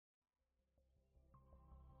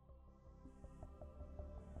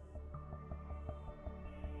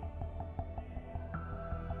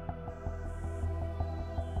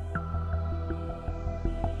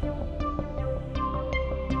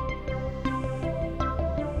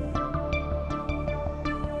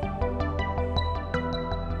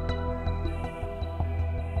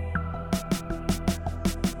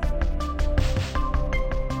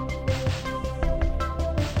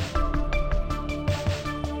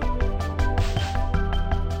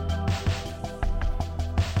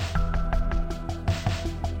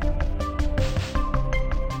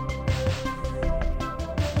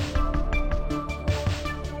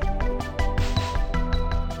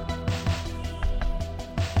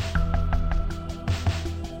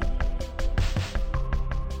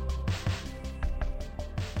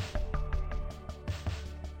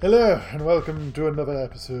Hello, and welcome to another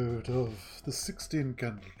episode of the 16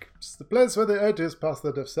 Candlekeeps, the place where the atheists pass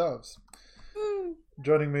their deaf selves.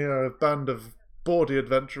 Joining me are a band of bawdy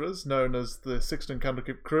adventurers known as the 16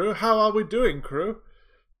 Candlekeep crew. How are we doing, crew?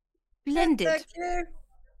 Blended. Thank you.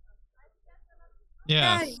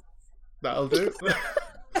 Yeah. That'll do.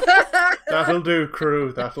 That'll do,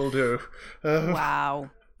 crew. That'll do. Wow.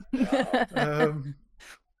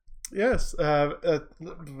 Yes,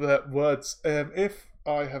 words. If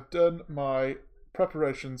I have done my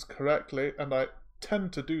preparations correctly, and I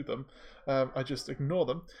tend to do them, I just ignore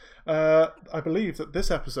them. I believe that this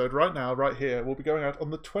episode, right now, right here, will be going out on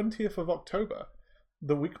the 20th of October,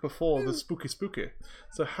 the week before the Spooky.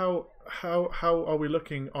 So how are we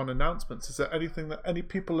looking on announcements? Is there anything that any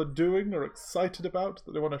people are doing or excited about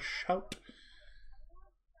that they want to shout?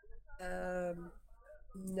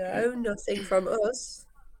 No, nothing from us.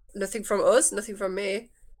 Nothing from us, nothing from me.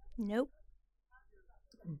 Nope.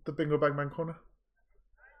 The Bingo Bang Man corner?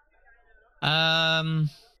 I'm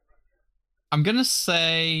gonna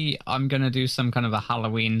say I'm gonna do some kind of a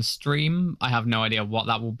Halloween stream. I have no idea what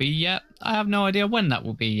that will be yet. I have no idea when that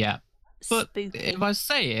will be yet. But Spooky. if I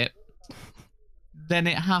say it, then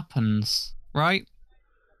it happens, right?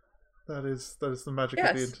 That is the magic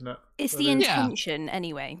of the Yes. internet. It's That the is- intention,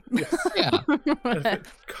 anyway. Yes. Yeah. And if it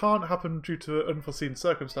can't happen due to unforeseen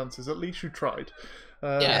circumstances, at least you tried.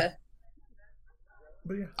 Yeah.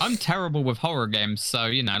 But yeah. I'm terrible with horror games, so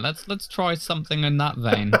let's try something in that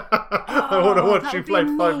vein. I want to Oh, watch that you would be play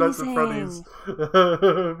Five Nights at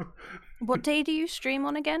Freddy's. What day do you stream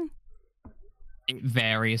on again? It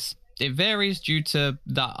varies. It varies due to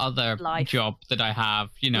that other Life. job that I have.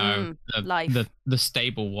 life. The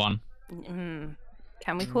stable one. Can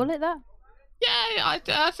we call it that? Yeah,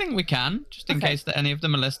 I think we can. Just in Okay. case that any of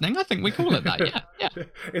them are listening, I think we call it that. Yeah.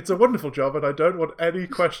 It's a wonderful job, and I don't want any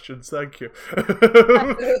questions. Thank you.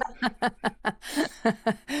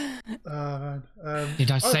 Man.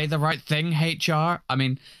 Did I say the right thing, HR? I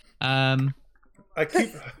mean, I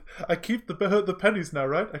keep the pennies now,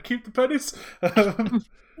 right? I keep the pennies.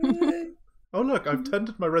 Oh look, I've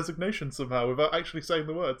tendered my resignation somehow without actually saying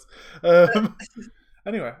the words.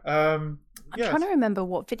 Anyway, I'm yes. trying to remember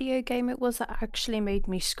what video game it was that actually made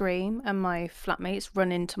me scream and my flatmates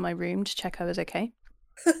run into my room to check I was okay.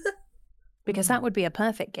 Because that would be a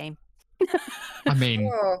perfect game. I mean,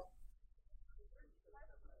 Oh,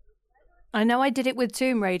 I know I did it with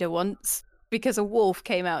Tomb Raider once because a wolf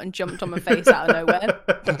came out and jumped on my face out of nowhere.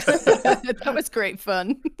 That was great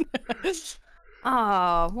fun.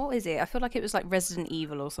 What is it? I feel like it was like Resident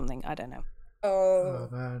Evil or something. I don't know. Oh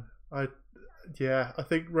man, I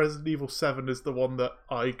think Resident Evil 7 is the one that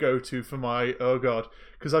I go to for my oh god,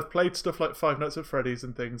 because I've played stuff like Five Nights at Freddy's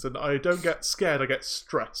and things, and I don't get scared, I get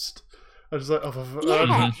stressed. I just like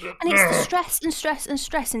Yeah, and it's the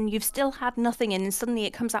stress, and you've still had nothing, and then suddenly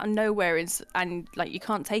it comes out of nowhere, and like you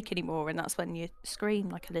can't take anymore, and that's when you scream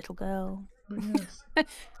like a little girl Yes.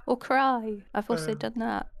 or cry. I've also done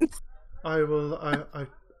that.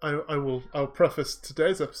 I'll preface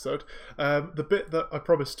today's episode. The bit that I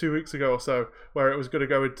promised 2 weeks ago or so, where it was going to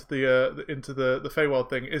go into the Feywild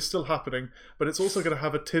thing, is still happening, but it's also going to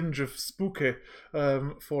have a tinge of spooky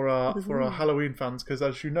for our Halloween fans, because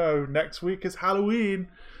as you know, next week is Halloween.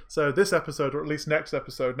 So this episode, or at least next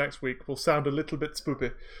episode next week, will sound a little bit spooky.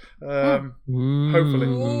 Hopefully,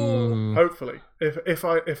 if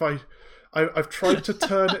I've tried to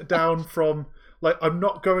turn it down from. Like, I'm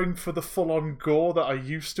not going for the full-on gore that I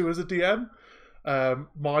used to as a DM.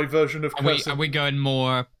 My version of are we going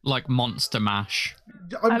more like Monster Mash?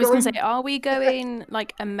 I was going to say, are we going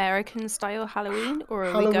like American-style Halloween, or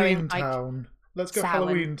are we going Halloween like Town. Let's go Samhain.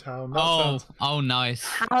 Halloween Town. That sounds... nice.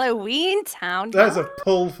 Halloween Town? There's a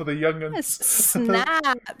pull for the young'uns. Yes,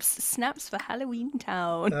 snaps for Halloween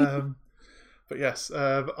Town. But yes,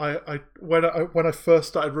 when I first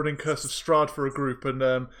started running Curse of Strahd for a group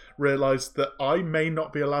and realised that I may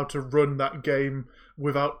not be allowed to run that game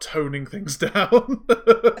without toning things down.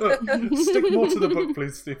 Stick more to the book,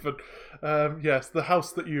 please, Stephen. Yes, the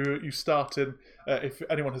house that you start in, if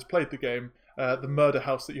anyone has played the game, the murder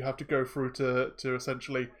house that you have to go through to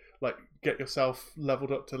essentially like get yourself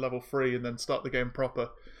leveled up to level 3 and then start the game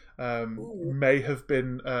proper, may have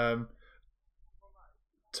been.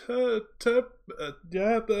 There's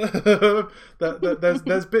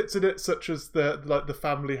bits in it such as the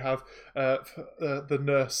family have the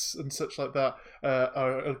nurse and such like that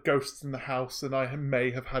are ghosts in the house, and I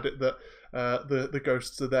may have had it that the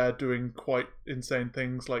ghosts are there doing quite insane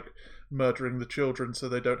things like murdering the children so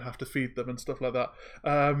they don't have to feed them and stuff like that.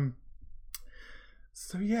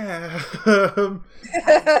 So yeah.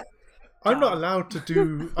 I'm not allowed to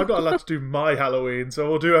do my Halloween, so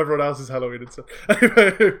we'll do everyone else's Halloween instead.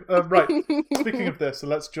 Anyway, right. Speaking of this, so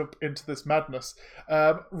let's jump into this madness.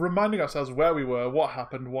 Reminding ourselves where we were, what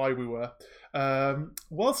happened, why we were.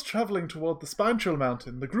 Whilst travelling toward the Spinechill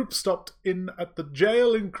Mountain, the group stopped in at the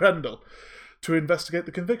jail in Crendel to investigate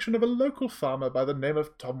the conviction of a local farmer by the name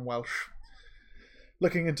of Tom Welsh.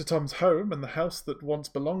 Looking into Tom's home and the house that once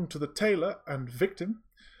belonged to the tailor and victim,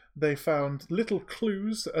 they found little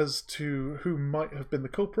clues as to who might have been the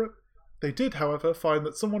culprit. They did, however, find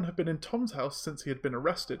that someone had been in Tom's house since he had been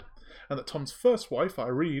arrested, and that Tom's first wife,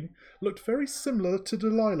 Irene, looked very similar to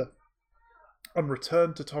Delilah. On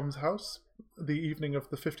return to Tom's house, the evening of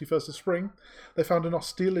the 51st of spring, they found an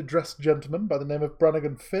austerely dressed gentleman by the name of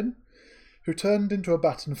Brannigan Finn, who turned into a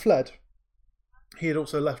bat and fled. He had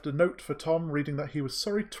also left a note for Tom, reading that he was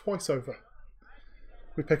sorry twice over.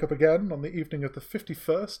 We pick up again on the evening of the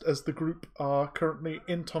 51st, as the group are currently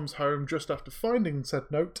in Tom's home just after finding said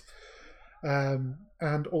note.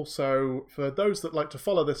 And also, for those that like to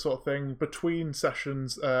follow this sort of thing, between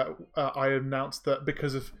sessions, I announced that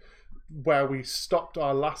because of where we stopped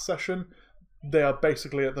our last session, they are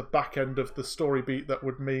basically at the back end of the story beat. That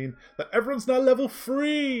would mean that everyone's now level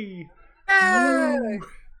 3! Yay!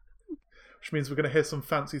 Which means we're going to hear some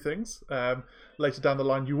fancy things. Later down the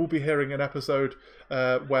line, you will be hearing an episode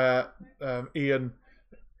where Ian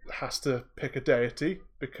has to pick a deity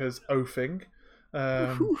because oathing.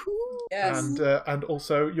 Yes. And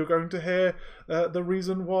also you're going to hear the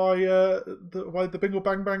reason why the Bingle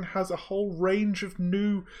Bang Bang has a whole range of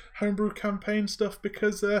new homebrew campaign stuff,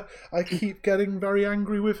 because I keep getting very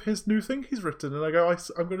angry with his new thing he's written, and I go,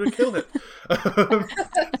 I'm going to kill it.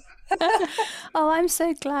 Oh, I'm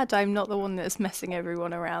so glad I'm not the one that's messing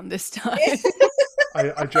everyone around this time.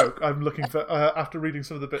 I joke. I'm looking for after reading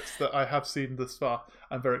some of the bits that I have seen thus far.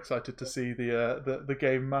 I'm very excited to see the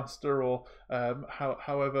game master, or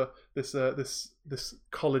however this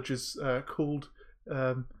college is called.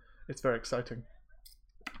 It's very exciting.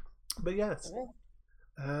 But yes,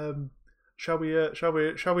 shall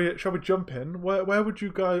we jump in? Where would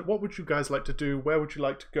you guys? What would you guys like to do? Where would you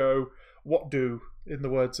like to go? What do? In the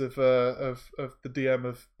words of the DM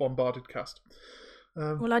of Bombarded Cast.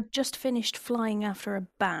 Well, I'd just finished flying after a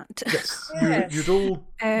bat. Yes, Yes. you'd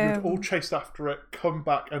all chased after it, come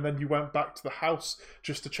back, and then you went back to the house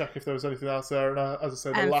just to check if there was anything else there. And as I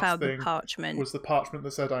say, the and last found thing the parchment. was the parchment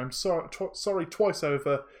that said, "I'm sorry twice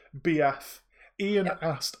over, BF." Ian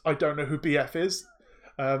asked, "I don't know who BF is,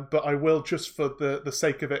 but I will just for the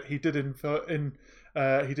sake of it." He did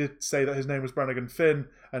he did say that his name was Brannigan Finn,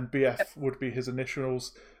 and BF would be his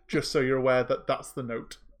initials. Just so you're aware that that's the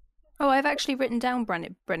note. Oh, I've actually written down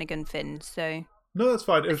Brannigan Finn, so No, that's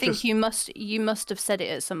fine. It I was think just... you must have said it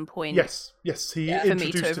at some point. Yes. He For me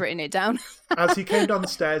introduced to have written it down. as he came down the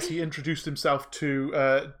stairs, he introduced himself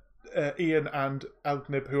to Ian and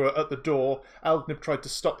Algnib, who are at the door. Algnib tried to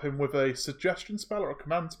stop him with a suggestion spell or a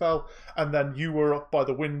command spell, and then you were up by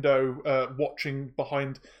the window watching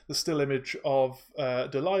behind the still image of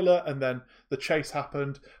Delilah, and then the chase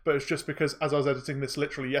happened. But it's just because, as I was editing this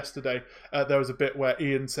literally yesterday, there was a bit where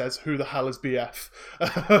Ian says, "Who the hell is BF?"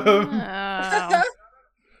 Oh.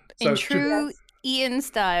 So In true Ian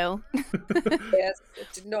style. Yes, I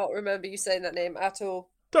did not remember you saying that name at all.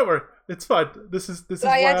 Don't worry, it's fine. This is But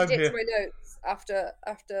why I I'm added it here. to my notes after.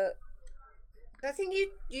 I think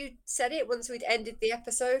you said it once we'd ended the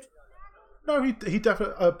episode. No, he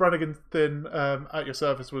definitely Brannigan Thin at your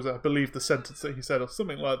service was, I believe, the sentence that he said, or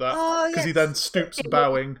something like that. Oh, Because he yes. then stoops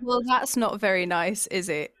bowing. Well, that's not very nice, is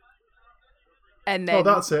it? And then Oh,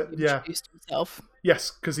 that's it, yeah. introduced himself.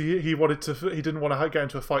 Yes, because he wanted to. He didn't want to get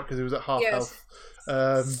into a fight because he was at half Yes.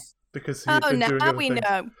 health. Because he'd been doing now other we things.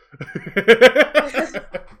 know.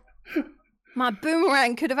 My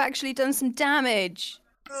boomerang could have actually done some damage.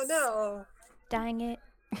 Oh no! Dang it.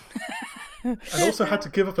 And also had to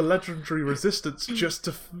give up a legendary resistance just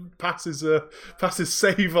to pass his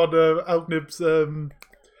save on Algnib's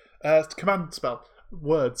command spell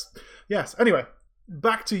words. Yes. Anyway,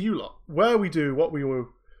 back to you lot. Where we do what we will.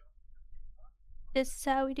 This is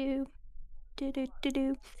how we do.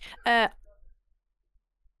 Do.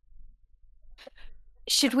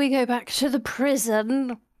 Should we go back to the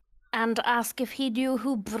prison and ask if he knew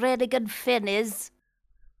who Brannigan Finn is?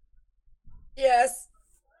 Yes.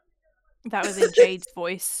 That was in Jade's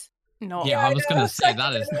voice. Not. Yeah, Yeah, I was I going know, to say I that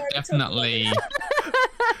don't is know why I'm definitely.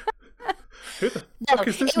 Who the fuck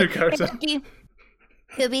is this new character?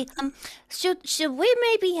 Could be, should we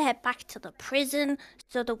maybe head back to the prison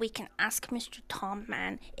so that we can ask Mr. Tom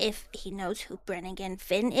Man if he knows who Brannigan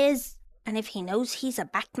Finn is and if he knows he's a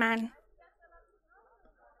Batman?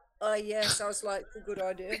 Yes, sounds like a good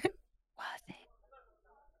idea. worth it.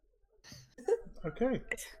 Okay.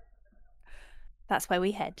 That's where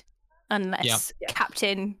we head. Unless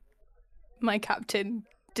Yep. my captain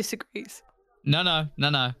disagrees. No.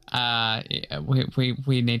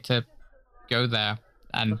 We need to go there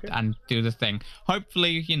and Okay. and do the thing.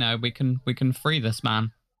 Hopefully, we can free this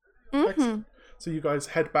man. Mm-hmm. Excellent. So you guys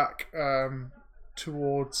head back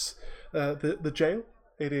towards the jail.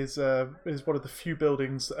 It is one of the few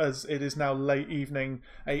buildings, as it is now late evening,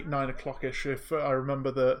 8-9 o'clock-ish, if I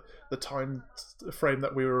remember the time frame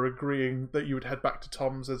that we were agreeing that you would head back to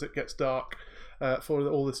Tom's as it gets dark for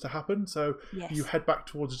all this to happen. So Yes. you head back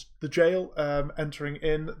towards the jail. Entering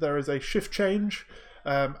in, there is a shift change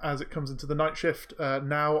as it comes into the night shift.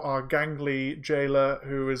 Now our gangly jailer,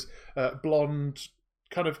 who is blonde,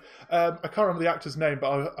 kind of I can't remember the actor's name,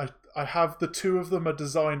 but I have the two of them are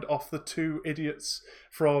designed off the two idiots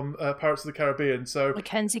from Pirates of the Caribbean. So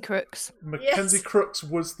Mackenzie Crooks. Mackenzie Yes. Crooks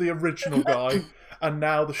was the original guy, and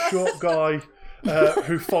now the short guy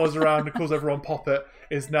who follows around and calls everyone Poppet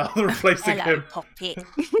is now replacing Hello, him. Poppy.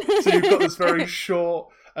 So you've got this very short,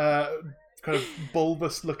 kind of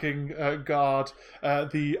bulbous-looking guard.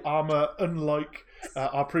 The armor, unlike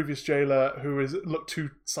our previous jailer, who looked 2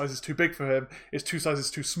 sizes too big for him, is 2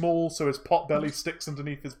 sizes too small, so his pot belly sticks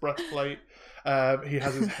underneath his breastplate. He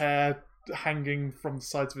has his hair hanging from the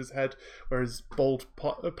sides of his head, where his bald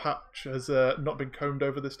patch has not been combed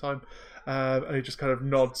over this time. And he just kind of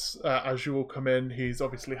nods as you all come in. He's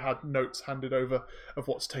obviously had notes handed over of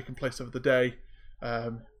what's taken place over the day.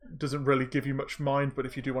 Doesn't really give you much mind, but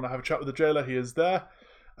if you do want to have a chat with the jailer, he is there.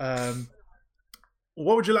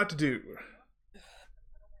 What would you like to do?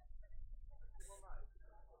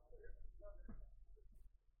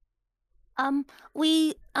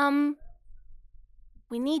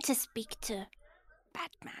 We need to speak to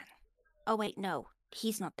Batman. Oh wait, no,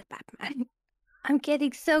 he's not the Batman. I'm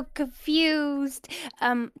getting so confused.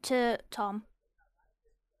 To Tom.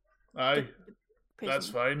 Aye, that's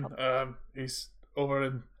prison. fine. He's over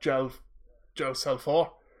in jail cell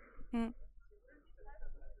 4.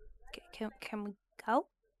 Can we go?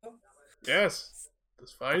 Yes,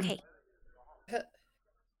 that's fine. Okay.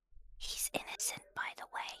 He's innocent, by the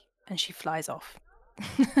way. And she flies off.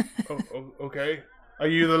 Okay. Are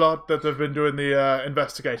you the lot that have been doing the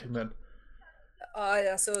investigating then?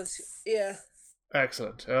 I suppose, yeah.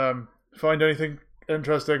 Excellent. Find anything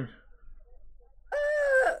interesting?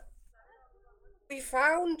 We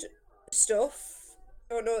found stuff.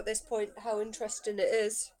 Don't know at this point how interesting it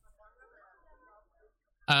is.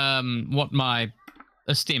 What my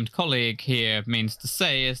esteemed colleague here means to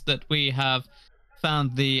say is that we have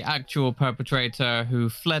found the actual perpetrator who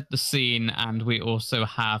fled the scene, and we also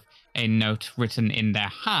have a note written in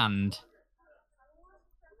their hand.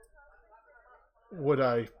 Would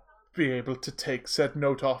I be able to take said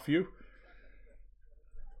note off you?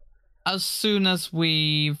 As soon as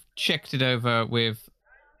we've checked it over with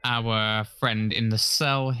our friend in the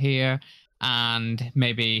cell here, and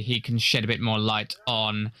maybe he can shed a bit more light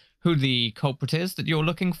on who the culprit is that you're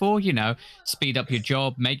looking for, speed up your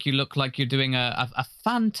job, make you look like you're doing a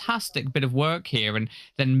fantastic bit of work here, and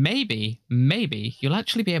then maybe you'll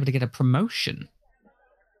actually be able to get a promotion.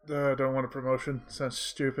 I don't want a promotion. Sounds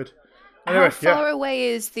stupid. How Anyway, far away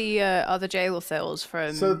is the other jail cells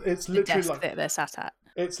from So it's the literally desk like that they're sat at?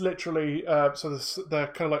 it's literally they're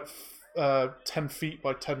kind of like 10 feet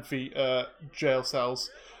by 10 feet jail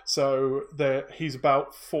cells. So he's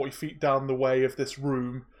about 40 feet down the way of this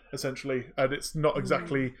room, essentially, and it's not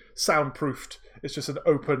exactly soundproofed. It's just an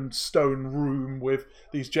open stone room with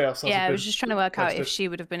these jail cells. Yeah, I was just trying to work out if posted. she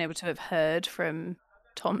would have been able to have heard from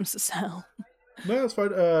Tom's cell. No, that's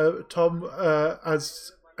fine. Tom,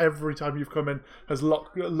 as every time you've come in, has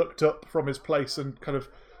looked up from his place and kind of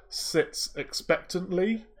sits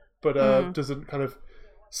expectantly, but doesn't kind of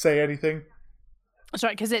say anything. That's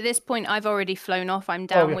right, because at this point I've already flown off. I'm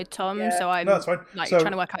down yeah. with Tom, Yeah. so I'm No, that's fine. like So-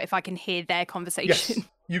 trying to work out if I can hear their conversation. Yes,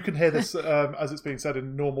 you can hear this as it's being said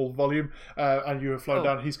in normal volume, and you have flown Cool.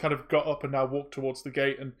 down. He's kind of got up and now walked towards the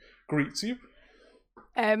gate and greets you.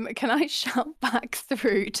 Can I shout back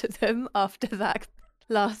through to them after that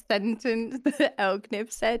last sentence that Elgnib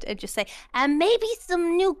said and just say, And maybe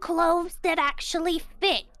some new clothes that actually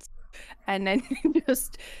fit. and then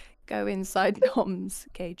just go inside Tom's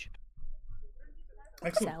cage.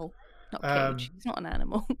 Excellent. Cell. Not Um, cage. He's not an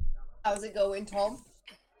animal. How's it going, Tom?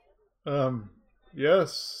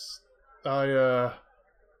 Yes, I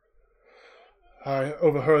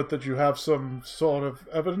overheard that you have some sort of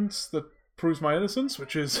evidence that proves my innocence,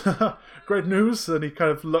 which is great news. And he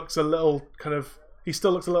kind of looks a little, he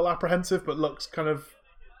still looks a little apprehensive, but looks kind of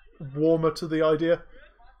warmer to the idea.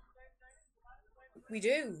 We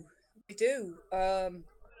do. We do.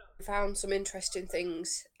 We found some interesting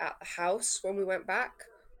things at the house when we went back.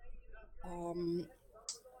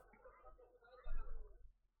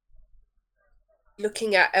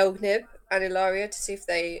 Looking at Elgnib and Ilaria to see if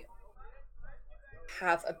they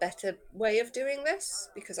have a better way of doing this,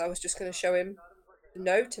 because I was just going to show him the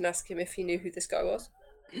note and ask him if he knew who this guy was.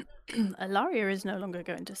 Ilaria is no longer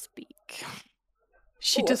going to speak.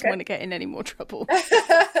 She Oh, doesn't okay. want to get in any more trouble.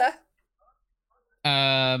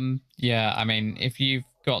 Yeah, I mean, if you've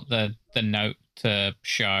got the note to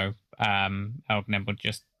show, Elgneb would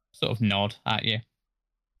just sort of nod at you.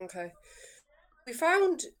 Okay. We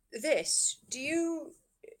found this. Do you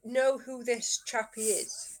know who this chappie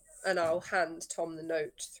is? And I'll hand Tom the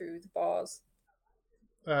note through the bars.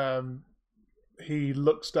 He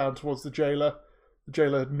looks down towards the jailer. The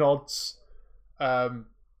jailer nods, and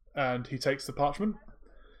he takes the parchment.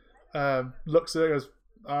 Looks at it and goes,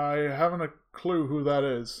 I haven't a clue who that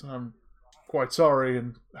is. I'm quite sorry,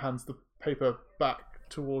 and hands the paper back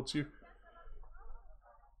towards you.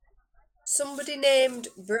 Somebody named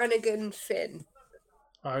Brannigan Finn.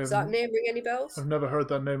 Does that name ring any bells? I've never heard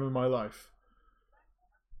that name in my life.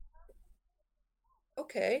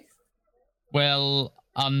 Okay. Well,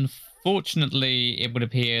 unfortunately, it would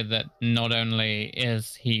appear that not only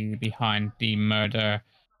is he behind the murder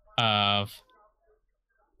of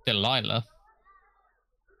Delilah,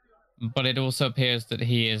 but it also appears that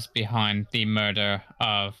he is behind the murder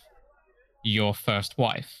of your first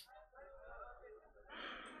wife.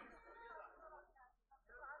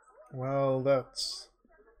 Well, that's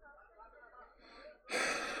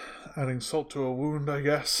adding salt to a wound, I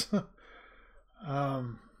guess.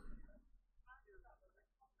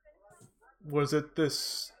 Was it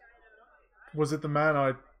the man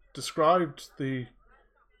I described? The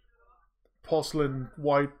porcelain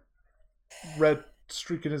white, red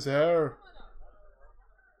streak in his hair?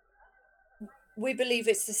 We believe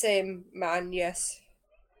it's the same man, yes.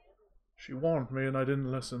 She warned me and I didn't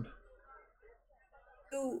listen.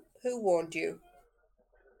 Who warned you?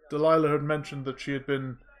 Delilah had mentioned that she had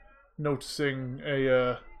been noticing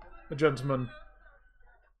a gentleman.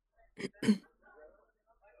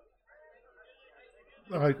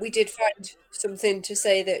 We did find something to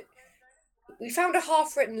say that we found a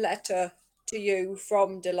half-written letter to you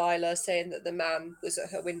from Delilah saying that the man was at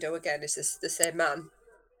her window again. Is this the same man?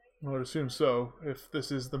 I would assume so, if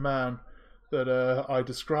this is the man that I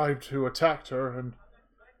described who attacked her. And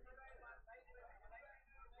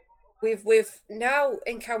We've now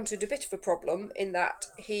encountered a bit of a problem in that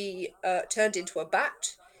he turned into a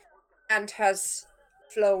bat and has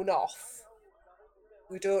flown off.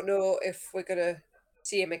 We don't know if we're going to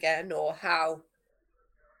see him again or how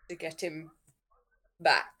to get him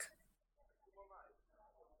back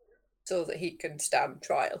so that he can stand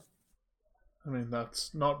trial. I mean,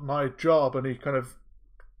 that's not my job. And he kind of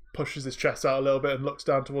pushes his chest out a little bit and looks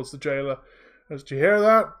down towards the jailer. Did you hear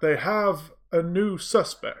that? They have a new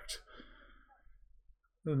suspect.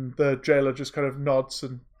 And the jailer just kind of nods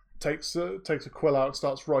and takes a quill out and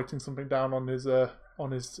starts writing something down on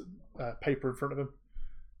his paper in front of him.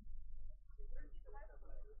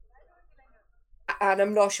 And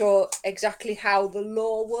I'm not sure exactly how the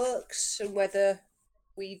law works and whether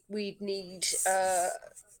we'd need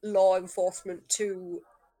law enforcement to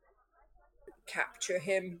capture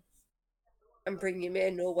him and bring him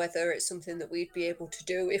in, or whether it's something that we'd be able to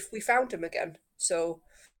do if we found him again. So,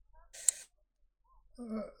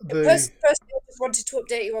 first, I just wanted to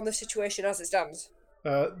update you on the situation as it stands.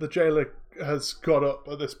 The jailer has got up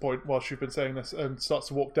at this point while you've been saying this and starts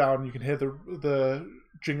to walk down. You can hear the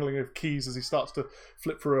jingling of keys as he starts to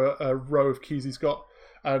flip through a row of keys he's got,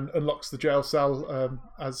 and unlocks the jail cell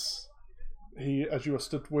as you are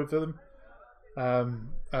stood with him,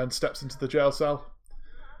 and steps into the jail cell.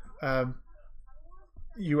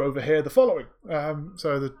 You overhear the following.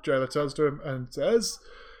 So the jailer turns to him and says,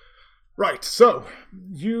 right, so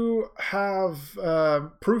you have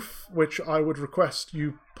proof which I would request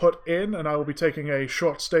you put in, and I will be taking a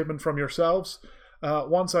short statement from yourselves.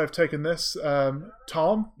 Once I've taken this,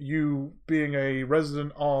 Tom, you being a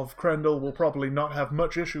resident of Crendel will probably not have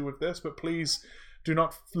much issue with this, but please do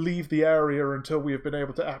not leave the area until we have been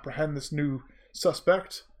able to apprehend this new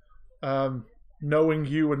suspect. Knowing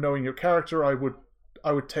you and knowing your character, I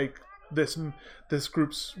would take this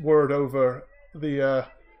group's word over the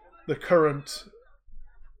current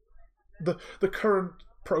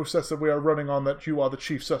process that we are running on, that you are the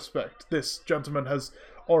chief suspect. This gentleman has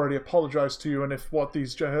already apologized to you, and if what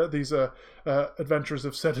these adventurers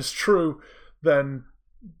have said is true, then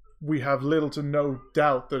we have little to no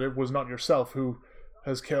doubt that it was not yourself who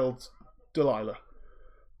has killed Delilah.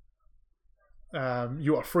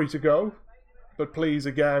 You are free to go, but please,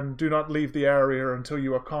 again, do not leave the area until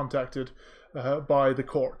you are contacted by the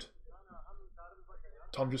court.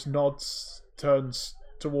 Tom just nods, turns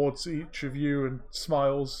towards each of you and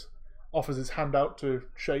smiles, offers his hand out to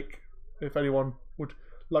shake, if anyone would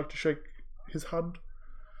like to shake his hand.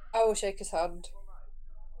 I will shake his hand.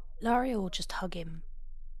 Laria will just hug him.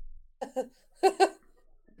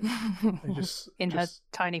 In her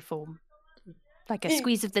tiny form. Like a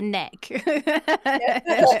squeeze of the neck.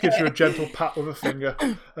 Just gives you a gentle pat with a finger.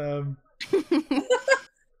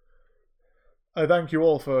 I thank you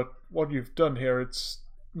all for what you've done here. It's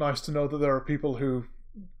nice to know that there are people who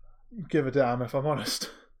give a damn, if I'm honest.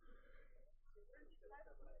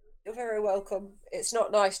 You're very welcome. It's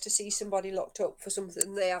not nice to see somebody locked up for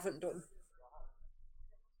something they haven't done.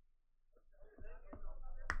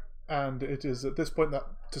 And it is at this point that,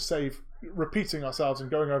 to save repeating ourselves and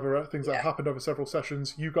going over things that happened over several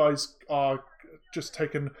sessions, you guys are just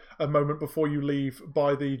taken a moment before you leave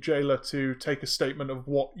by the jailer to take a statement of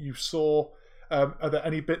what you saw. Are there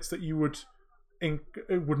any bits that you would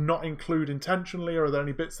not include intentionally, or are there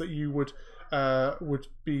any bits that you would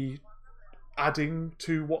be adding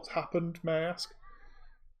to what's happened, may I ask?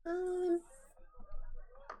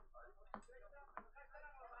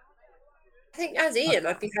 I think as Ian,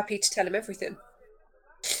 I'd be happy to tell him everything.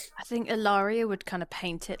 I think Ilaria would kind of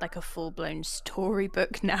paint it like a full-blown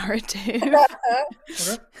storybook narrative.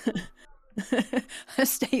 Her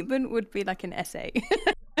statement would be like an essay.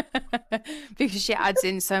 Because she adds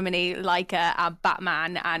in so many, like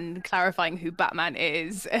Batman and clarifying who Batman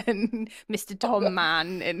is and Mr. Tom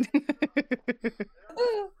Man and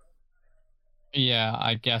Yeah,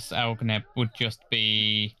 I guess Elgnip would just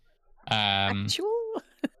be actual.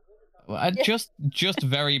 Just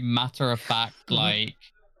very matter of fact, like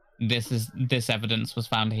this evidence was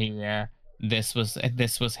found here. This was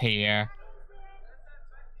here.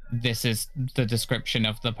 This is the description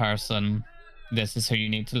of the person. This is who you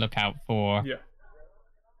need to look out for. Yeah.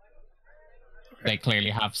 Okay. They clearly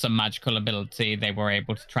have some magical ability. They were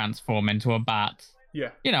able to transform into a bat.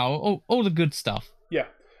 Yeah. You know, all the good stuff. Yeah.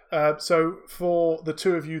 So for the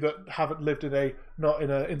two of you that haven't lived in not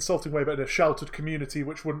in an insulting way, but in a sheltered community,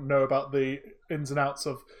 which wouldn't know about the ins and outs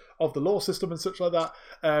of the law system and such like that,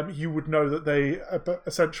 you would know that they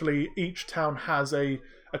essentially each town has a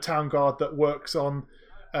town guard that works on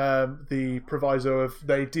the proviso of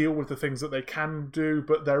they deal with the things that they can do,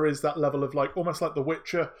 but there is that level of like almost like The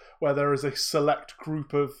Witcher, where there is a select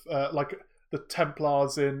group of like the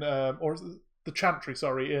Templars in or the Chantry,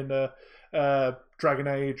 sorry, in Dragon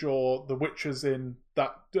Age, or the Witchers in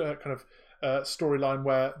that kind of storyline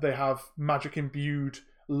where they have magic imbued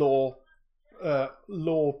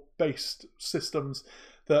law-based systems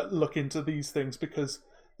that look into these things because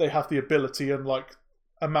they have the ability. And like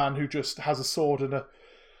a man who just has a sword and a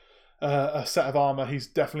set of armor, he's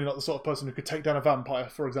definitely not the sort of person who could take down a vampire,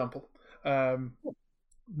 for example.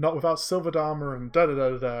 Not without silvered armor and da da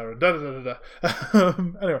da da and da da da da.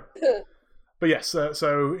 Anyway, but yes,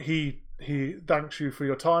 so he thanks you for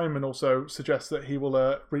your time and also suggests that he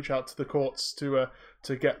will reach out to the courts to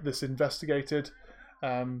get this investigated.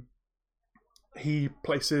 He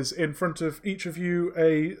places in front of each of you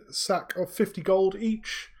a sack of 50 gold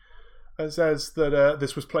each, and says that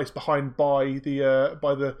this was placed behind by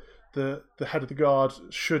the head of the guard.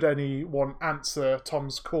 Should anyone answer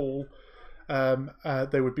Tom's call,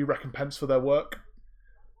 they would be recompensed for their work.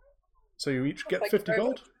 So you each get 50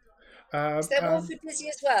 gold. Is there one for Dizzy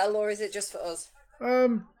as well, or is it just for us?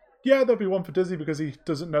 Yeah, there'll be one for Dizzy because he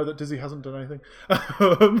doesn't know that Dizzy hasn't done anything.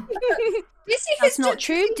 That's not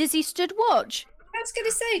true. Dizzy stood watch. I was going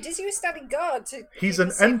to say, Dizzy was standing guard. He's an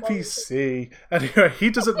NPC. Anyway, he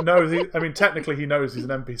doesn't know. I mean, technically he knows he's an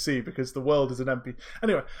NPC because the world is an NPC.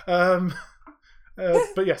 Anyway,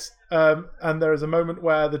 but yes, and there is a moment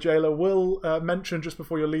where the jailer will mention just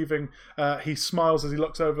before you're leaving, he smiles as he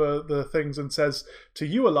looks over the things and says to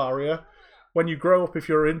you, Ilaria, when you grow up, if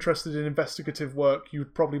you're interested in investigative work,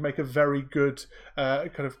 you'd probably make a very good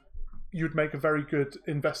you'd make a very good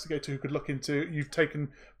investigator who could look into. You've taken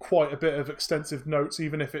quite a bit of extensive notes,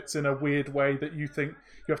 even if it's in a weird way that you think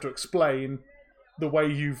you have to explain. The way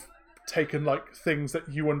you've taken like things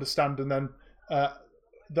that you understand and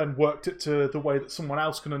then worked it to the way that someone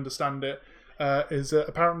else can understand it is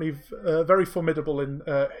apparently very formidable in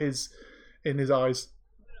his eyes.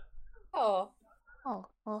 Oh,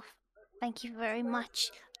 well, thank you very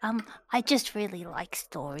much. I just really like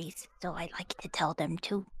stories, so I like to tell them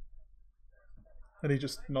too. And he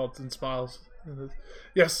just nods and smiles.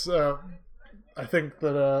 Yes, I think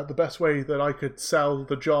that the best way that I could sell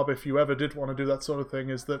the job, if you ever did want to do that sort of thing,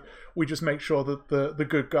 is that we just make sure that the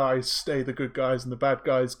good guys stay the good guys and the bad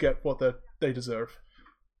guys get what they deserve.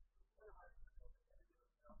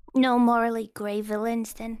 No morally grey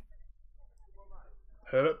villains, then.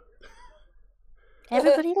 Heard it?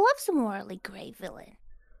 Everybody loves a morally grey villain.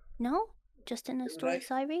 No? Just in the stories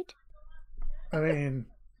I read? I mean...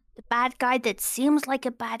 The bad guy that seems like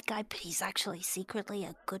a bad guy, but he's actually secretly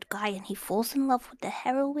a good guy, and he falls in love with the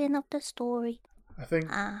heroine of the story. I think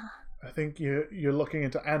you're looking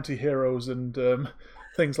into anti-heroes and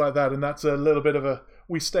things like that, and that's a little bit of a...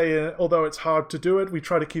 We stay in, although it's hard to do it, we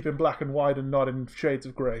try to keep in black and white and not in shades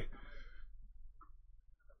of grey.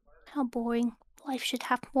 How boring. Life should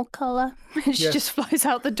have more colour. She just flies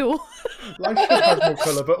out the door. Life should have more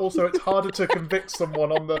colour, but also it's harder to convict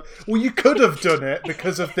someone on the... Well, you could have done it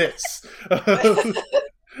because of this.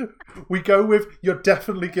 We go with, you're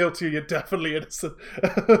definitely guilty or you're definitely innocent.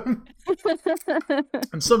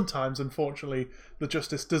 And sometimes, unfortunately, the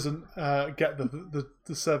justice doesn't get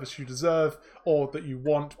the service you deserve or that you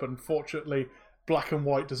want, but unfortunately, black and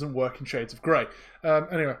white doesn't work in shades of grey.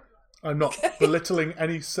 Anyway... I'm not belittling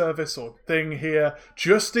any service or thing here,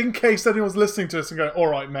 just in case anyone's listening to us and going, all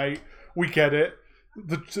right, mate, we get it.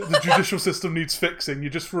 The judicial system needs fixing. You're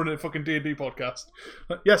just running a fucking D&D podcast.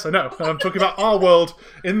 Yes, I know. I'm talking about our world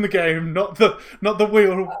in the game, not the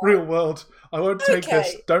real world. I won't take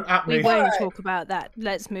this. Don't at me. We won't talk about that.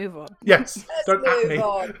 Let's move on. Yes, don't at me.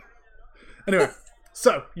 Anyway,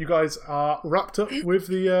 so you guys are wrapped up with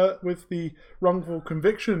the wrongful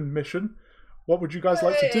conviction mission. What would you guys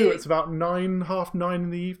like to do? It's about 9:30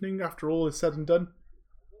 in the evening after all is said and done.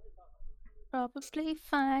 Probably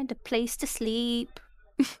find a place to sleep.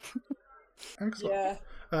 Excellent. Yeah.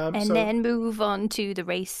 And then move on to the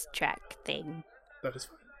racetrack thing. That is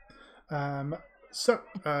fine.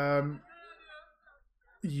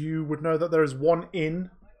 You would know that there is one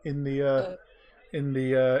inn in the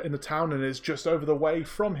town, and it's just over the way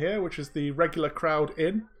from here, which is the Regular Crowd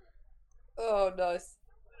Inn. Oh, nice.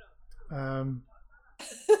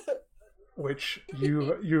 Which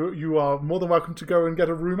you are more than welcome to go and get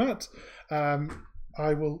a room at.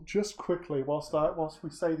 I will just quickly, whilst we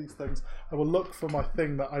say these things, I will look for my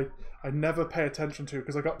thing that I never pay attention to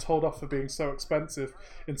because I got told off for being so expensive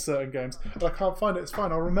in certain games. But I can't find it. It's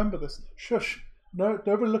fine. I'll remember this. Shush. No,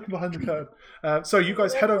 nobody looking behind the curtain. So you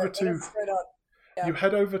guys head over to... Yeah. You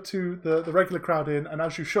head over to the Regular Crowd Inn, and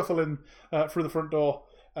as you shuffle in through the front door,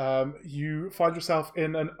 you find yourself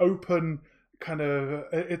in an open kind of...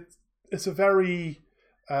 It's a very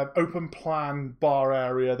open plan bar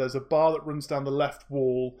area. There's a bar that runs down the left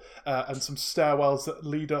wall and some stairwells that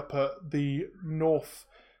lead up at the northwest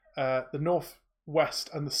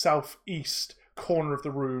and the southeast corner of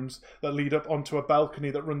the rooms that lead up onto a balcony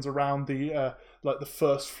that runs around the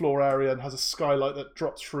first floor area and has a skylight that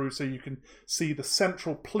drops through so you can see the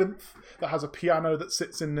central plinth that has a piano that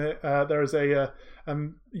sits in it. There is a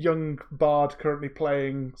young bard currently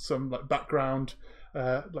playing some background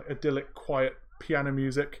idyllic quiet piano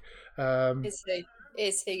music. Is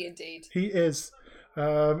he indeed? He is.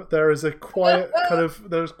 There is a quiet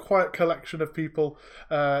there's quiet collection of people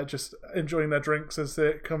just enjoying their drinks as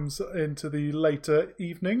it comes into the later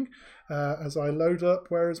evening. As I load up,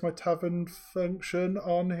 where is my tavern function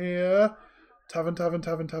on here? Tavern.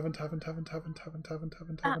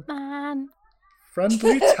 Batman.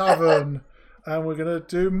 Friendly tavern. And we're going to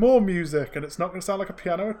do more music, and it's not going to sound like a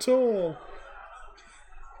piano at all.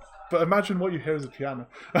 But imagine what you hear as a piano.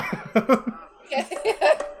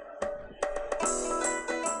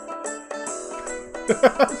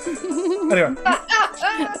 Anyway.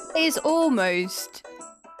 It's almost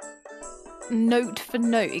note for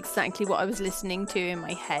note exactly what I was listening to in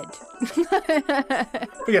my head.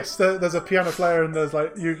 But yes, there's a piano player, and there's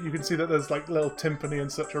you can see that there's little timpani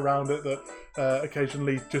and such around it that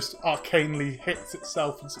occasionally just arcanely hits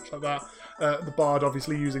itself and such like that. The bard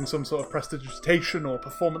obviously using some sort of prestidigitation or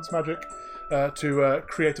performance magic to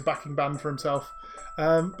create a backing band for himself.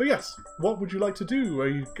 But yes, what would you like to do?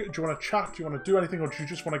 Do you want to chat? Do you want to do anything, or do you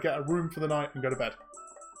just want to get a room for the night and go to bed?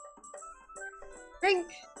 Drink?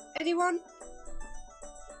 Anyone?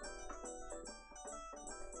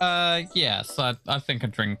 Yes, I think a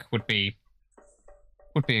drink would be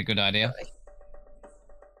a good idea.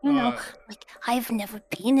 I've never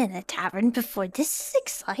been in a tavern before. This is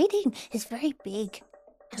exciting. It's very big.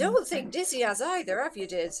 I don't think Dizzy has either, have you,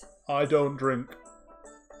 Diz? I don't drink.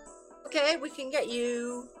 Okay, we can get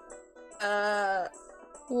you...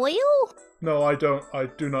 Oil? No, I don't. I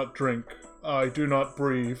do not drink. I do not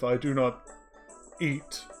breathe. I do not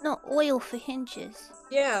eat. No, oil for hinges.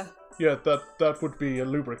 Yeah, Yeah, that would be a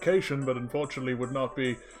lubrication, but unfortunately would not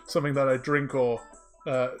be something that I drink or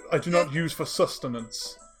I do not use for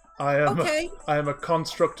sustenance. I am a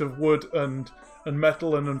construct of wood and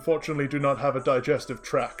metal, and unfortunately do not have a digestive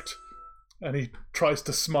tract. And he tries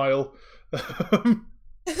to smile.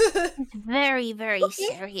 Very, very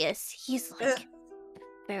serious. He's like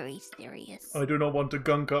very serious. I do not want to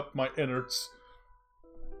gunk up my innards.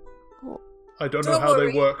 Well, I don't know Don't how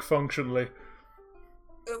worry. they work functionally.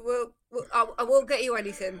 I won't get you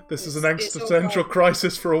anything. This is an It's all existential right.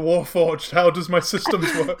 crisis for a warforged. How does my systems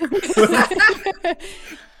work?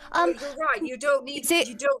 You're right. You don't need. Is it-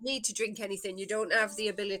 You don't need to drink anything. You don't have the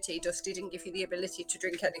ability. Dusty didn't give you the ability to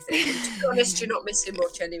drink anything. And to be honest, you're not missing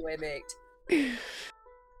much anyway, mate.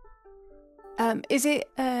 Is it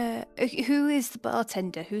who is the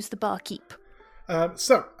bartender? Who's the barkeep?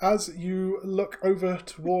 So, as you look over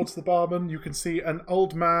towards the barman, you can see an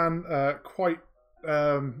old man, quite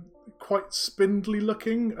spindly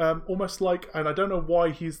looking, almost like, and I don't know why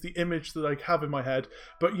he's the image that I have in my head,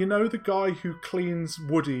 but you know the guy who cleans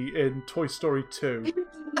Woody in Toy Story 2?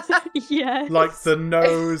 Yeah. Like the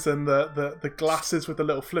nose and the glasses with the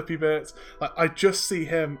little flippy bits. Like, I just see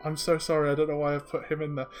him. I'm so sorry, I don't know why I've put him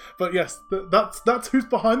in there. But yes, that's who's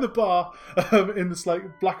behind the bar, in this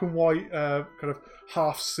like black and white kind of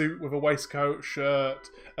half suit with a waistcoat, shirt,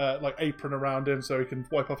 like apron around him so he can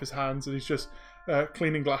wipe off his hands, and he's just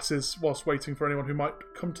cleaning glasses whilst waiting for anyone who might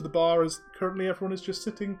come to the bar, as currently everyone is just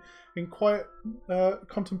sitting in quiet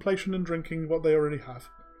contemplation and drinking what they already have.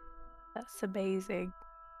 That's amazing.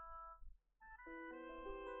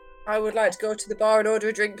 I would like to go to the bar and order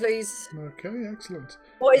a drink, please. Okay, excellent.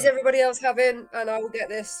 What is everybody else having? And I will get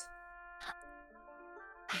this.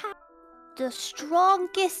 The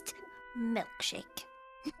strongest milkshake.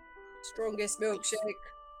 Strongest milkshake.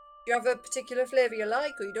 Do you have a particular flavour you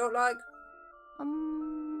like or you don't like?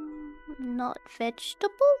 Not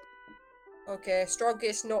vegetable? Okay,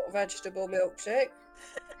 strongest not vegetable milkshake.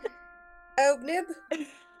 Nib?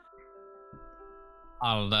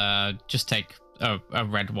 I'll just take a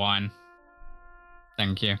red wine.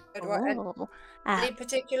 Thank you. Oh, Any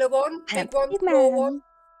particular one? Big one, fancy small man. one?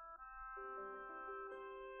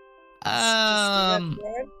 Just a red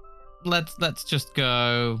wine. Let's just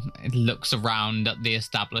go. It looks around at the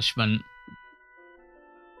establishment.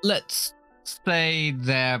 Let's say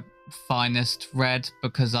their finest red,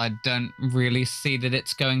 because I don't really see that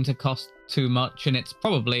it's going to cost too much, and it's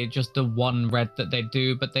probably just the one red that they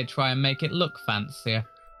do, but they try and make it look fancier.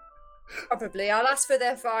 Probably. I'll ask for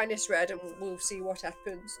their finest red and we'll see what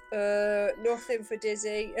happens. Nothing for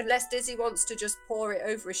Dizzy. Unless Dizzy wants to just pour it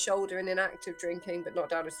over his shoulder in an act of drinking, but not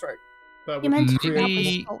down his throat. That You would meant to be do that with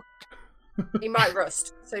Maybe- salt. He might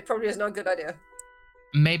rust, so it probably is not a good idea.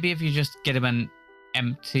 Maybe if you just get him an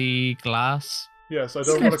empty glass. Yes, I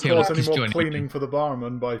don't Skip want to to cause that. any Just more join cleaning me. for the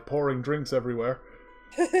barman by pouring drinks everywhere.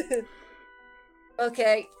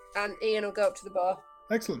 Okay, and Ian will go up to the bar.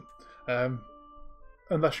 Excellent.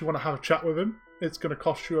 Unless you want to have a chat with him, it's going to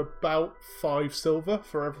cost you about 5 silver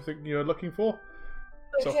for everything you're looking for.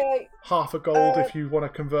 So Okay. half a gold if you want to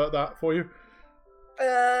convert that for you.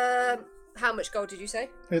 How much gold did you say?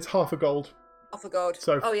 It's half a gold. Half a gold.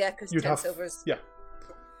 So oh yeah, because you'd 10 have- silvers. Yeah.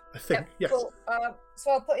 I think, Yep, yes. cool.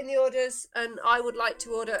 So I'll put in the orders, and I would like to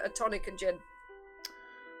order a tonic and gin.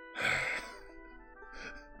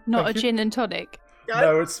 Not Thank a you. gin and tonic.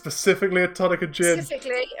 No, it's specifically a tonic and gin.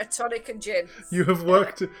 Specifically, a tonic and gin. You have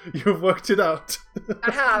worked it out.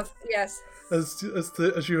 I have, yes. as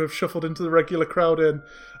you have shuffled into the regular crowd in.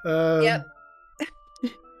 Yep.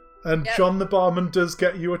 And Yep. John the barman does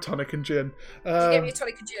get you a tonic and gin. You give me a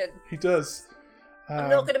tonic and gin. He does. I'm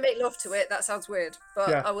not going to make love to it. That sounds weird, but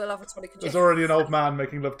yeah. I will have a tonic and gin. There's already an old man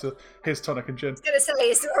making love to his tonic and gin. I was going to say,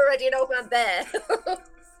 is there already an old man there?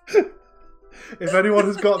 If anyone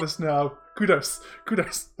has got this now, kudos.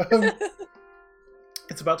 It's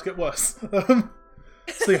about to get worse.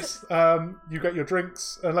 So yes, you get your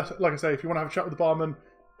drinks. Unless, like I say, if you want to have a chat with the barman, you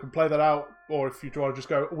can play that out. Or if you want to just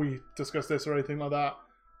go, we discuss this or anything like that.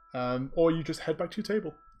 Or you just head back to your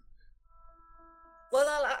table. Well,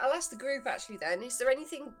 I'll ask the group actually then. Is there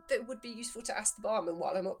anything that would be useful to ask the barman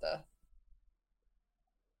while I'm up there?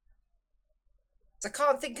 'Cause I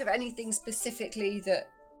can't think of anything specifically that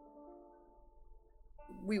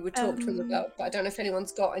we would talk to him about, but I don't know if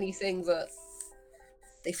anyone's got anything that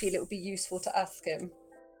they feel it would be useful to ask him.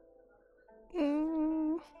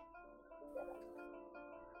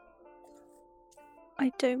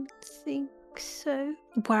 I don't think so.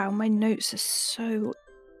 Wow, my notes are so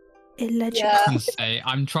illegible. Yeah.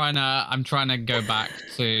 I'm trying to go back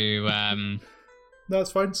to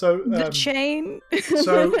That's fine. So, The chain.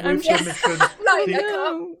 so with I'm the just- mission, Like, the, I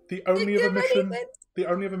can't the only other do mission, anything. the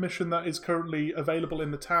only other mission that is currently available in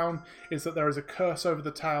the town is that there is a curse over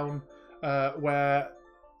the town where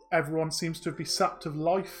everyone seems to be sapped of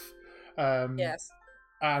life. Yes.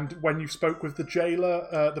 And when you spoke with the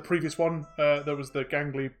jailer, the previous one, there was the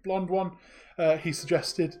gangly blonde one, he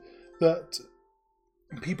suggested that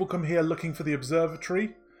people come here looking for the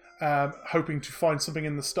observatory, hoping to find something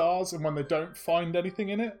in the stars, and when they don't find anything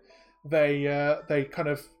in it, they kind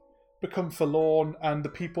of become forlorn, and the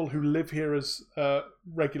people who live here as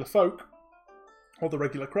regular folk, or the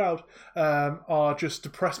regular crowd, are just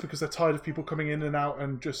depressed because they're tired of people coming in and out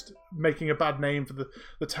and just making a bad name for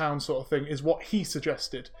the town, sort of thing, is what he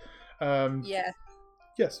suggested. Yeah.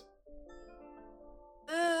 Yes.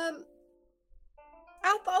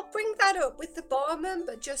 I'll bring that up with the barman,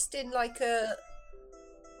 but just in like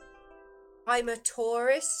I'm a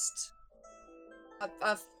tourist.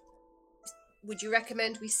 Would you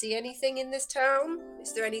recommend we see anything in this town?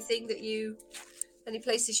 Is there anything any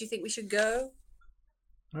places you think we should go?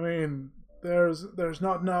 I mean, there's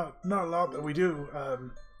not a lot that we do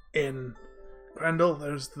in Grendel.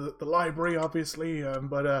 There's the library, obviously,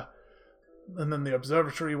 but and then the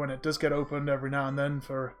observatory when it does get opened every now and then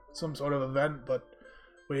for some sort of event. But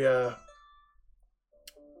we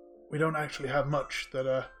don't actually have much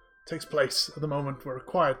that takes place at the moment. We're a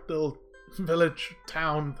quiet little village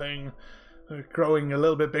town thing, growing a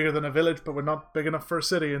little bit bigger than a village, but we're not big enough for a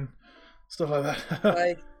city and stuff like that.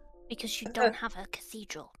 Like, Because you don't have a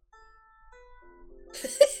cathedral.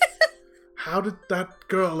 How did that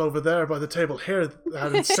girl over there by the table hear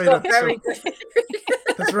that and say not that? very So, good.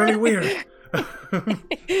 that's really weird.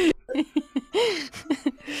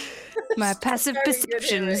 My passive Very good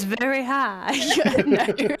perception is hearing. very high.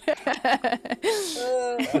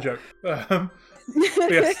 No. A joke.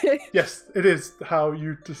 Yes, it is how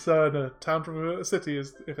you discern a town from a city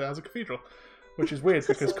is if it has a cathedral, which is weird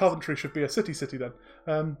because Coventry should be a city then.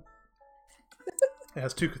 It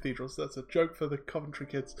has two cathedrals. That's a joke for the Coventry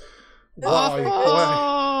kids. Why?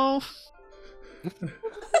 Oh,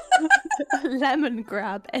 A lemon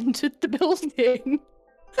grab entered the building.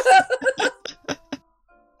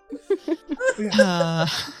 Yeah.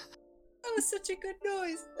 That was such a good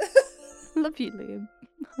noise. Love you, Liam.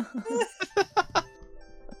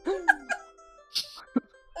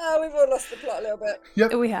 Oh, we've all lost the plot a little bit.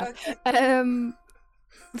 Yep. We have. Okay.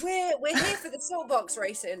 We're here for the soapbox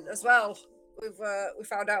racing as well. We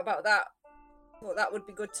found out about that. Thought that would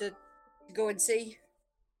be good to go and see.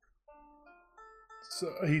 So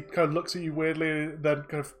he kind of looks at you weirdly, then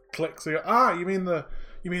kind of clicks. You go, you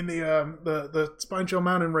mean the Spine Chill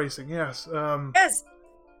Mountain racing? Yes. Yes,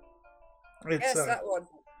 It's yes, that one.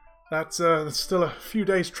 that's still a few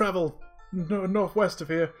days travel northwest of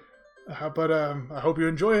here, but I hope you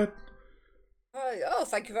enjoy it. Oh,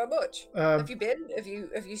 thank you very much. Have you been?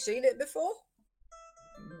 Have you seen it before?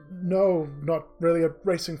 No, not really a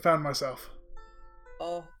racing fan myself.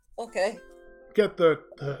 Oh, okay. We get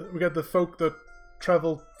the folk that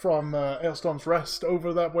travel from Ailstorm's Rest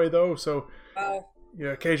over that way though, so Oh, you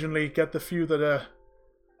occasionally get the few that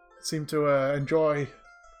seem to enjoy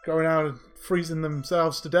going out and freezing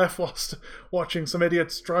themselves to death whilst watching some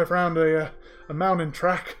idiots drive around a mountain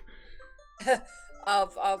track.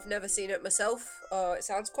 I've never seen it myself. It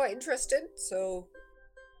sounds quite interesting. So,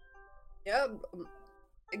 yeah, I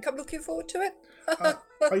think I'm looking forward to it.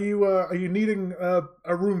 Are you needing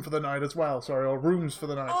a room for the night as well? Sorry, or rooms for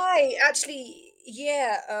the night? I actually,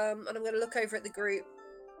 yeah. And I'm going to look over at the group.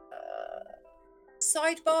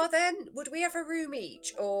 Sidebar. Then, would we have a room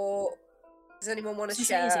each, or does anyone want to Is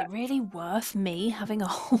share? it really worth me having a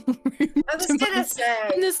whole room? I was to gonna myself?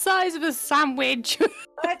 say. The size of a sandwich.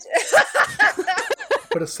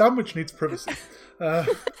 But a sandwich needs privacy.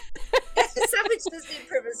 Sandwich does need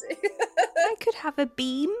privacy. I could have a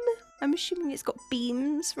beam. I'm assuming it's got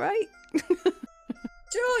beams, right?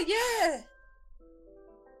 Sure, yeah.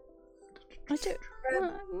 I don't.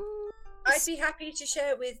 I'd be happy to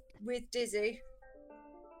share with Dizzy.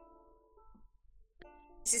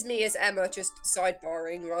 This is me as Emma, just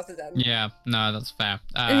sidebarring rather than. yeah, no, that's fair.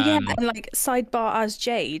 Yeah, and like sidebar as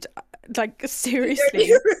Jade. Like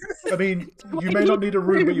seriously. I mean, you may not need a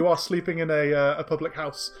room, but you are sleeping in a public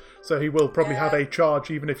house, so he will probably have a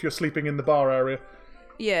charge even if you're sleeping in the bar area.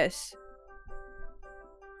 Yes.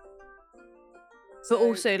 So, But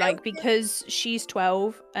also, like, Elgnib- because she's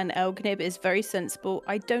 12 and Elgnib is very sensible,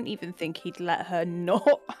 I don't even think he'd let her not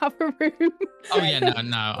have a room. Oh yeah,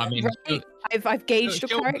 no. I mean, Right? I've gauged she'll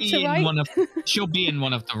your be character, in right? she'll be in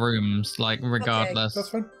one of the rooms, like regardless. That's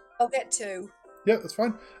fine. I'll get two. Yeah, that's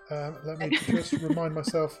fine. Let me just remind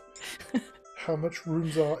myself how much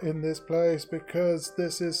rooms are in this place, because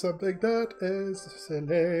this is something that is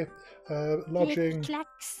silly. Lodging.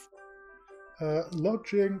 Click-clacks.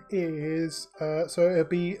 Lodging is so it'll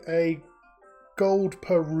be a gold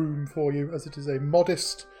per room for you, as it is a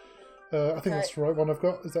modest. I think that's the right one I've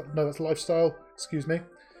got. Is that no? That's lifestyle. Excuse me.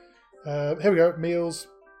 Here we go. Meals.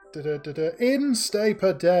 In stay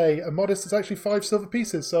per day. A modest is actually 5 silver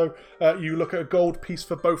pieces. So you look at a gold piece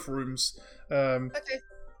for both rooms.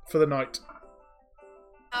 For the night.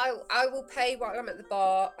 I will pay while I'm at the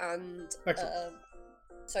bar, and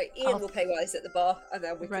Ian will pay while he's at the bar, and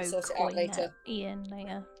then we can sort it out later. Ian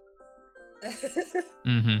later.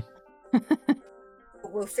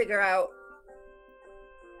 We'll figure out.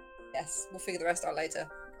 Yes, we'll figure the rest out later.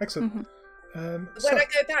 Excellent. When I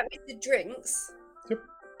go back with the drinks, yep.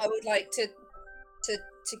 I would like to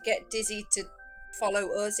get Dizzy to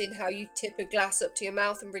follow us in how you tip a glass up to your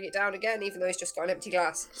mouth and bring it down again, even though he's just got an empty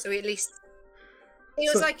glass. So he at least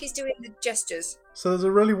feels like he's doing the gestures. So there's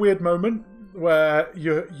a really weird moment where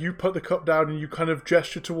you put the cup down and you kind of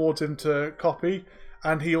gesture towards him to copy,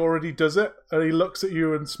 and he already does it, and he looks at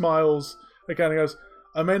you and smiles again and goes,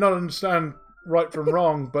 I may not understand right from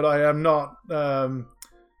wrong, but I am not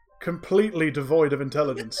completely devoid of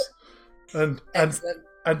intelligence. And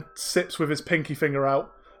sips with his pinky finger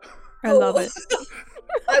out. I love it.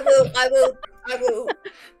 I will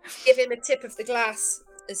give him a tip of the glass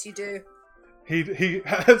as you do. He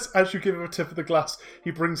as you give him a tip of the glass,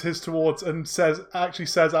 he brings his towards and says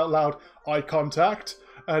out loud, eye contact,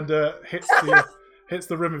 and hits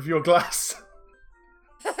the rim of your glass.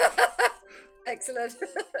 Excellent.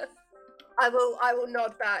 I will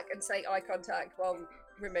nod back and say eye contact while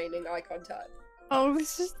remaining eye contact. Oh,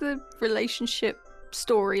 this is the relationship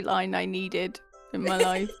storyline I needed in my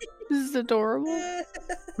life. This is adorable.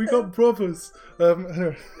 We got brothers.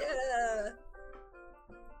 Yeah.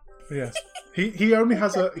 Yes. He only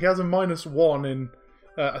has a -1 in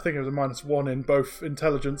I think it was a -1 in both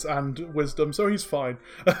intelligence and wisdom, so he's fine.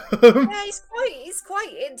 Yeah, he's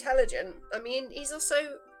quite intelligent. I mean,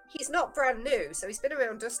 he's not brand new, so he's been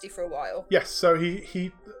around Dusty for a while. Yes, so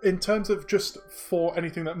he in terms of just for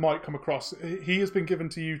anything that might come across, he has been given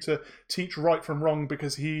to you to teach right from wrong,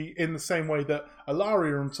 because he, in the same way that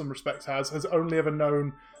Ilaria in some respects has only ever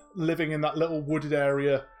known living in that little wooded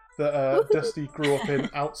area that Dusty grew up in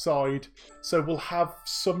outside, so we'll have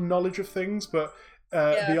some knowledge of things, but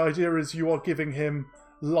the idea is you are giving him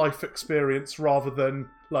life experience rather than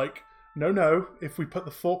like, no, if we put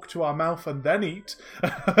the fork to our mouth and then eat.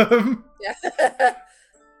 Yeah.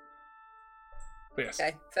 But yes.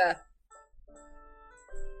 Okay, fair.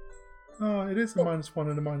 Oh, it is a -1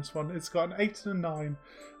 and a -1. It's got an 8 and a 9.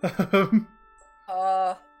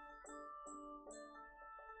 Oh,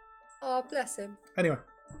 bless him. Anyway.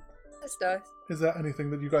 That's nice. Is there anything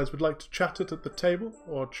that you guys would like to chat at the table,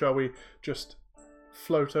 or shall we just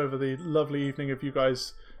float over the lovely evening of you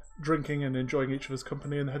guys drinking and enjoying each other's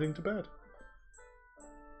company and heading to bed?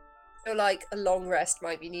 I feel like a long rest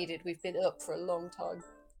might be needed. We've been up for a long time.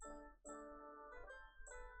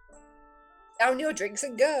 Down your drinks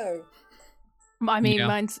and go. I mean,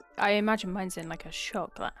 I imagine mine's in like a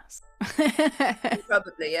shot glass.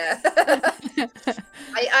 Probably, yeah.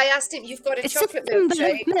 I asked him, you've got a chocolate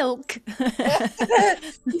milkshake. Milk.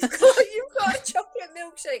 you've got a chocolate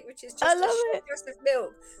milkshake, which is just I love a it. glass of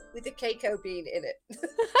milk with a cacao bean in it.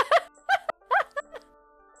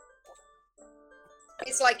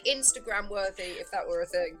 It's like Instagram worthy if that were a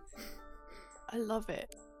thing. I love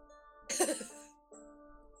it.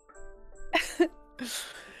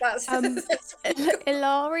 That's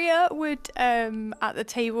Ilaria would at the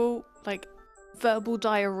table, like verbal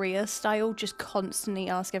diarrhea style, just constantly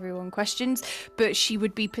ask everyone questions, but she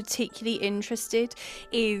would be particularly interested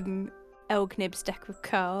in Elknib's deck of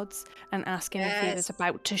cards and asking if he was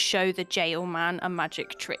about to show the jail man a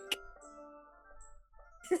magic trick.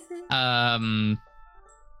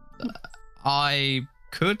 I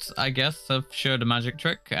could, I guess, have showed a magic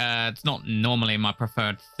trick. It's not normally my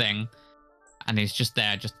preferred thing. And he's just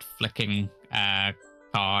there, just flicking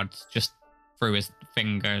cards just through his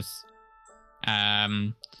fingers.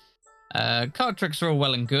 Card tricks are all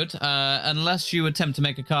well and good, unless you attempt to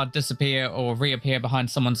make a card disappear or reappear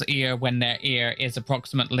behind someone's ear when their ear is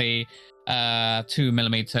approximately 2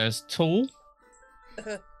 millimeters tall.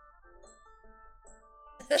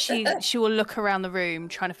 She will look around the room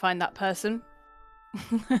trying to find that person.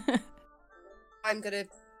 I'm gonna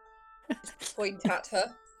point at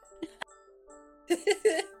her.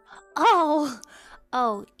 Oh,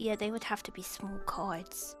 yeah, they would have to be small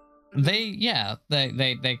cards. They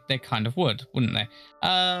kind of would, wouldn't they?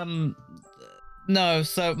 No,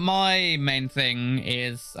 so my main thing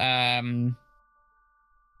is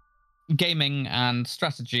gaming and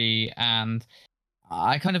strategy, and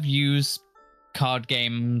I kind of use card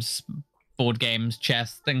games, board games,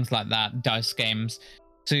 chess, things like that, dice games,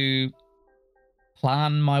 to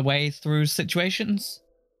plan my way through situations.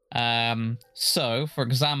 So, for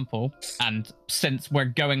example, and since we're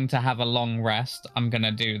going to have a long rest, I'm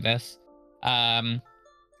gonna do this. Would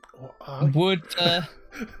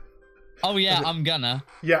oh yeah, I'm gonna.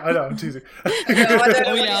 Yeah, I know. I'm teasing. No, I don't know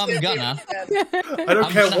Oh what yeah, he's I'm gonna gonna. do. I don't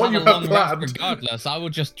I'm care gonna what you a have long rest planned. regardless. I will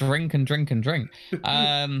just drink and drink and drink.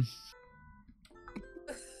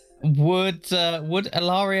 Would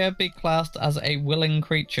Ilaria be classed as a willing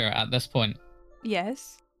creature at this point?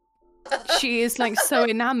 Yes. She is like so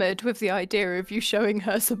enamored with the idea of you showing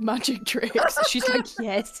her some magic tricks. She's like,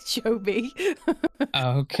 yes, show me.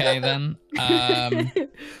 Okay then.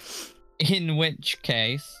 In which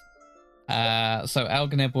case, so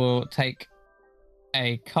Elganib will take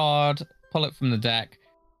a card, pull it from the deck,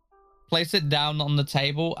 place it down on the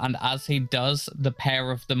table, and as he does, the pair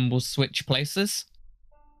of them will switch places.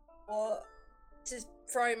 What? This is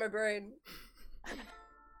frying my brain.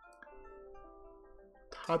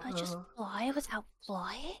 Can I just fly without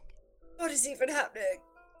flying? What is even happening?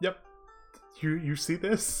 Yep. You see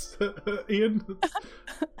this, Ian?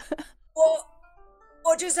 What?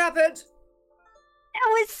 What just happened? That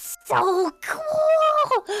was so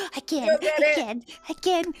cool! Again, Don't get it.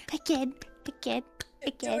 again.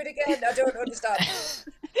 Do it again. I don't understand.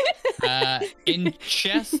 In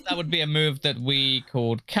chess, that would be a move that we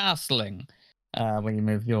called castling, where you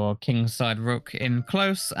move your kingside rook in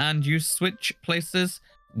close and you switch places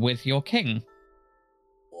with your king.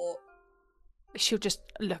 What? She'll just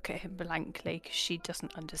look at him blankly because she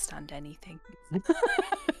doesn't understand anything.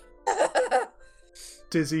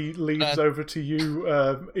 Dizzy leans over to you,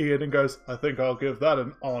 Ian, and goes, I think I'll give that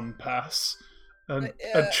an on pass. And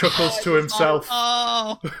chuckles to himself.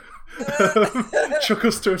 Oh!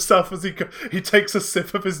 Chuckles to himself as he takes a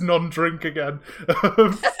sip of his non-drink again.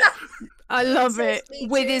 I love Says it. me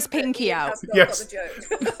With too, his but pinky Ian out. has not Yes. got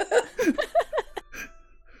the joke.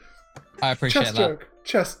 I appreciate Chest that. joke,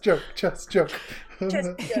 chest joke, chest joke. Just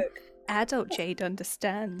a joke. Adult Jade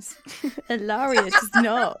understands. Ilaria does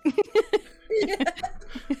not. I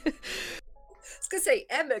was gonna say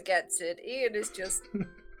Emma gets it. Ian is just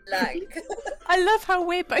blank. I love how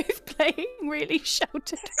we're both playing really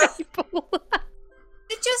sheltered people.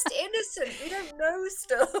 They're just innocent. We don't know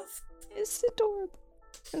stuff. It's adorable.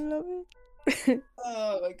 I love it.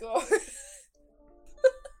 Oh my god.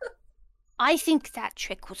 I think that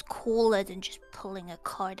trick was cooler than just pulling a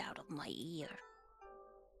card out of my ear.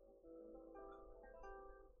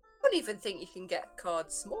 I don't even think you can get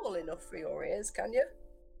cards small enough for your ears, can you?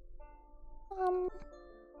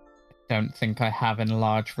 Don't think I have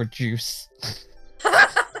enlarge reduce. I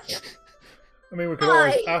mean, we could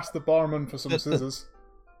always Hi. ask the barman for some scissors.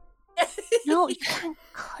 No, you can't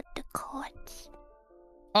cut the cards.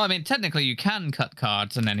 Oh, I mean, technically you can cut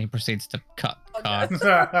cards, and then he proceeds to cut cards.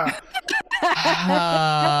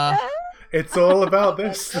 It's all about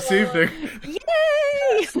this evening.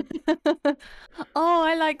 Yay! Oh,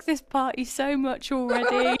 I like this party so much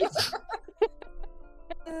already.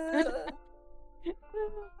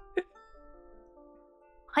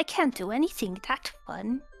 I can't do anything that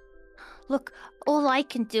fun. Look, all I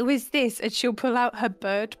can do Who is this? And she'll pull out her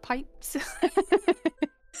bird pipes.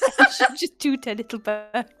 She'll just toot her little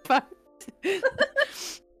bird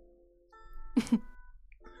pipes.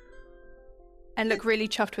 And look really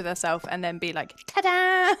chuffed with herself and then be like,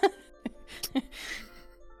 ta-da!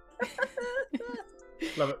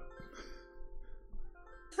 Love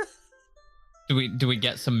it. Do we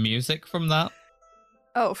get some music from that?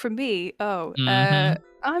 Oh, from me? Oh, Mhm.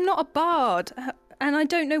 I'm not a bard. And I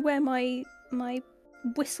don't know where my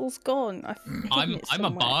whistle's gone. I've hidden I'm it a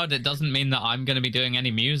somewhere. bard. It doesn't mean that I'm going to be doing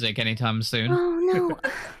any music anytime soon. Oh no.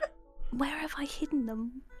 Where have I hidden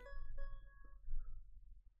them?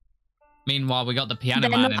 Meanwhile, we got the piano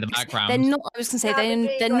They're man not in the acc- background. They're not. I was gonna say Yeah, they're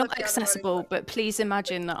but they're you got not the piano accessible. rolling. But please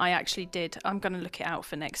imagine that I actually did. I'm gonna look it out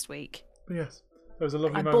for next week. But yes, there was a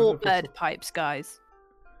lovely I moment. bought of whistle. bird pipes, guys.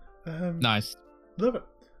 Nice. Love it.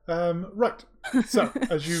 Right. So,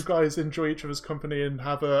 as you guys enjoy each other's company and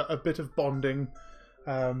have a bit of bonding,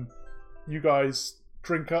 you guys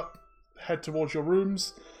drink up, head towards your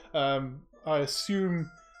rooms. I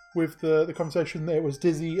assume with the conversation there was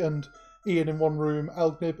Dizzy and Ian in one room,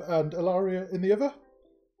 Elgnib and Ilaria in the other.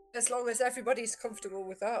 As long as everybody's comfortable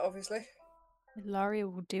with that, obviously. Ilaria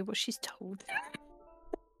will do what she's told.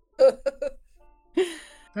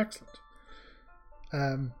 Excellent.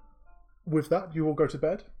 With that, you all go to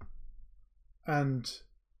bed, and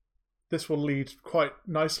this will lead quite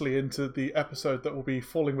nicely into the episode that will be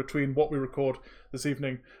falling between what we record this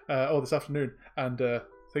evening or this afternoon and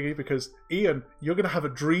thingy, because Ian, you're going to have a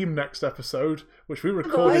dream next episode, which we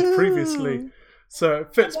recorded previously. So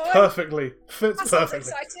it fits perfectly. That sounds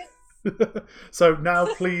exciting. So now,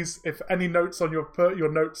 please, if any notes on your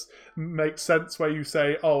notes make sense, where you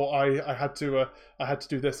say, "Oh, I had to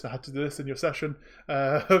do this, and I had to do this" in your session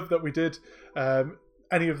that we did,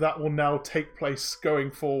 any of that will now take place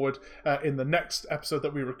going forward in the next episode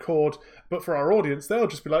that we record. But for our audience, they'll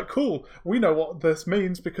just be like, "Cool, we know what this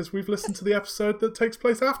means because we've listened to the episode that takes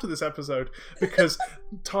place after this episode." Because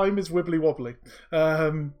time is wibbly wobbly.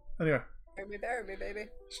 Anyway. Bear me, baby.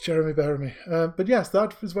 It's Jeremy Beremy. But yes,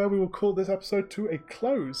 that is where we will call this episode to a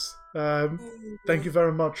close. Thank you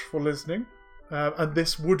very much for listening. And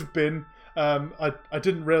this would have been, I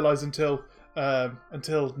didn't realise until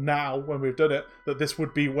now when we've done it, that this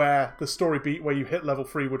would be where the story beat where you hit level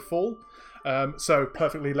 3 would fall. So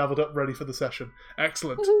perfectly leveled up, ready for the session.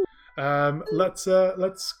 Excellent.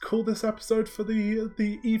 Let's call this episode for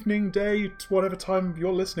the evening, day, whatever time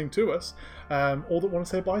you're listening to us. All that want to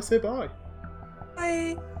say bye, say bye.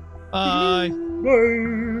 Bye. Bye.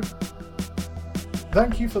 Bye.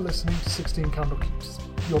 Thank you for listening to 16 Candlekeeps.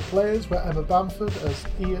 Your players were Emma Bamford as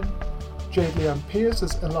Ian, Jade Leanne Pierce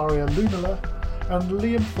as Ilaria Lunala, and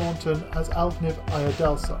Liam Thornton as Algnib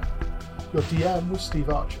Ayadelsai. Your DM was Steve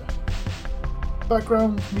Archer.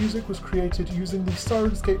 Background music was created using the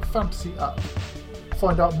Sirenscape Fantasy app.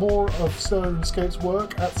 Find out more of Sirenscape's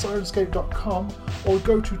work at sirenscape.com or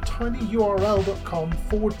go to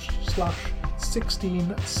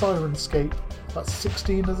tinyurl.com/16 Sirenscape. That's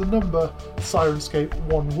 16 as a number, Sirenscape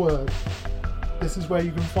one word. This is where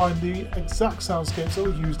you can find the exact soundscapes that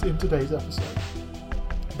were used in today's episode.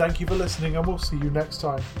 Thank you for listening, and we'll see you next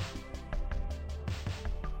time.